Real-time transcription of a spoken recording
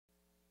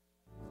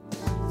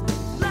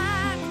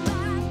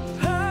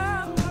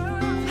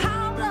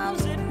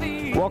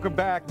Welcome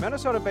back.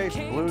 Minnesota-based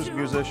blues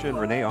musician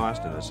Renee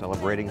Austin is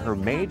celebrating her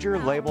major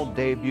label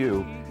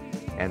debut,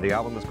 and the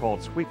album is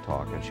called Sweet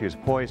Talk, and she is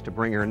poised to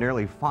bring her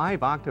nearly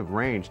 5-octave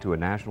range to a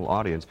national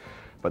audience.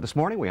 But this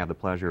morning we have the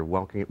pleasure of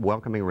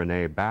welcoming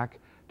Renee back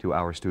to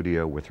our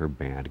studio with her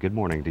band. Good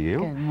morning to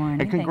you. Good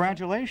morning. And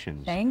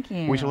congratulations. Thank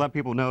you. We should let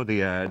people know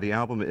the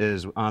album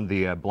is on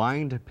the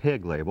Blind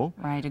Pig label.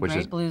 Right, which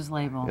great blues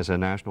label. It's a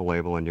national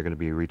label, and you're going to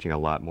be reaching a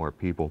lot more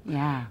people.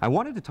 Yeah. I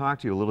wanted to talk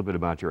to you a little bit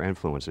about your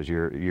influences.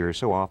 You're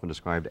so often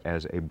described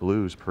as a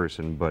blues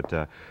person,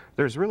 but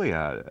there's really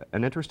an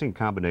interesting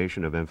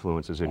combination of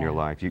influences in your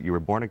life. You were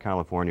born in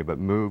California, but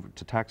moved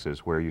to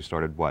Texas, where you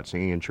started, what,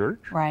 singing in church?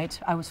 Right.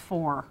 I was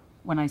 4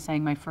 when I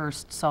sang my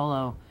first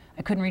solo.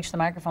 I couldn't reach the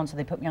microphone, so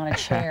they put me on a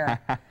chair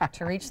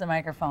to reach the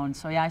microphone.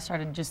 So yeah, I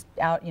started just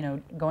out,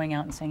 going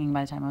out and singing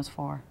by the time I was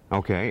 4.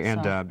 Okay,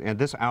 and So. and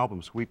this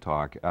album, Sweet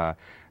Talk,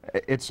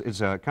 it's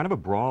a kind of a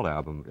broad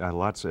album.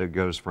 It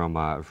goes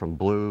from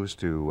blues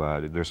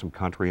to there's some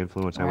country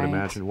influence, I would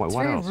imagine. What It's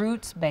else? very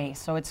roots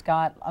based, so it's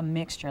got a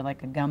mixture,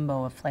 like a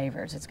gumbo of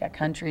flavors. It's got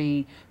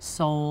country,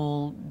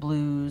 soul,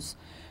 blues.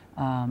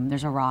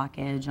 There's a rock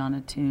edge on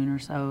a tune or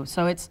so.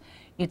 So it's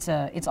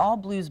all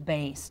blues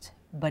based,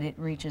 but it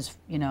reaches,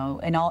 in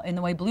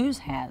the way blues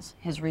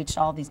has reached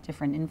all these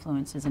different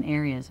influences and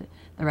areas.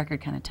 The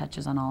record kind of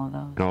touches on all of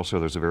those. And also,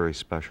 there's a very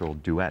special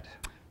duet.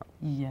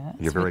 Yes.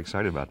 You're very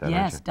excited about that,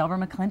 Yes, aren't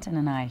Delbert McClinton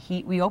and I.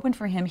 We opened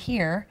for him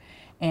here,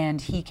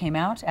 and he came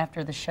out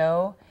after the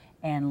show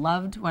and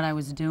loved what I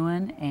was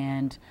doing,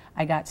 and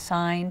I got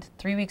signed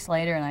 3 weeks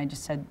later, and I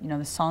just said,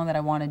 the song that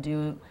I want to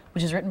do,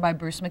 which is written by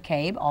Bruce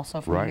McCabe,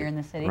 also from here in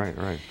the city.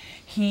 Right.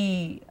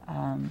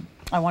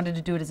 I wanted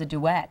to do it as a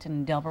duet,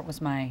 and Delbert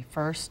was my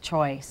first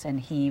choice, and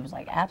he was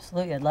like,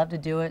 absolutely, I'd love to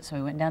do it. So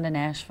we went down to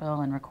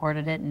Nashville and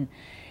recorded it, and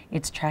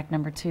it's track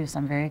number 2, so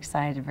I'm very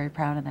excited, very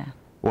proud of that.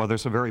 Well,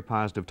 there's some very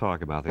positive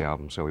talk about the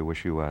album, so we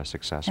wish you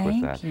success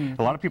with that. Thank you.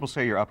 A lot of people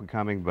say you're up and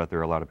coming, but there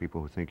are a lot of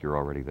people who think you're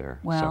already there.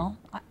 Well,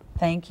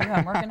 thank you.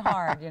 I'm working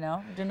hard,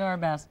 doing our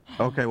best.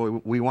 Okay,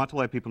 well, we want to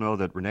let people know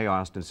that Renee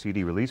Austin's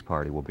CD release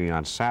party will be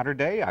on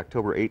Saturday,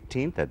 October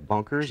 18th at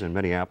Bunkers in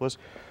Minneapolis.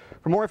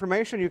 For more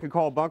information, you can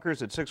call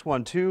Bunkers at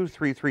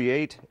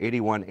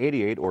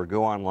 612-338-8188 or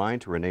go online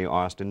to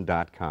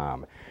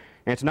reneeaustin.com.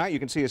 And tonight you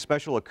can see a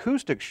special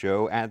acoustic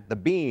show at The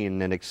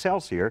Bean in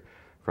Excelsior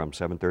from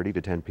 7:30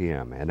 to 10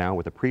 p.m. And now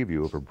with a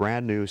preview of her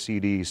brand new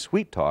CD,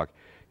 Sweet Talk,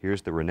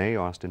 here's the Renee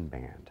Austin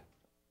Band.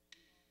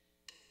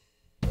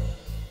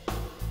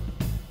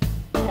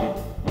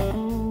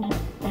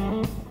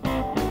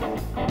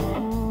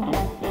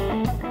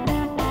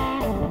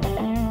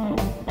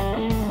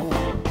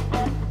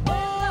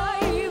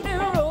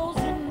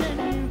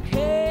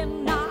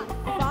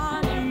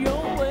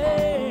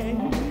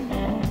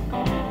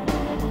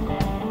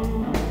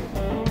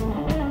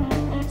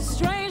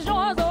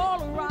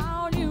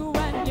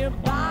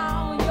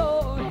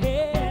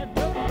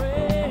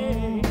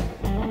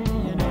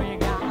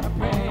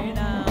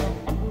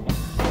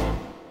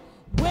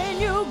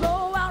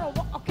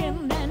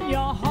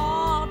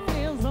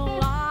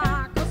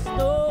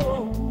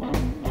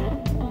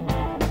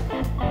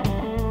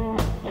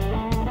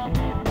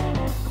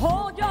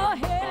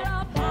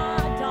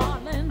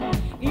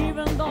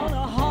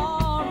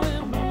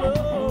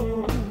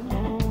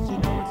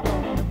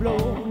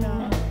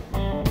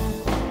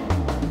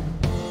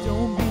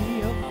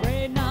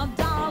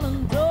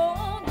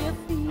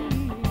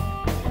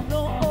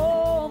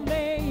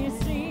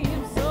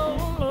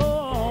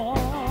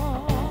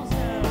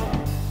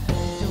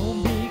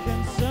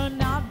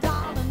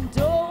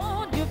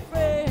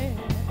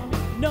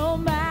 No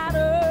matter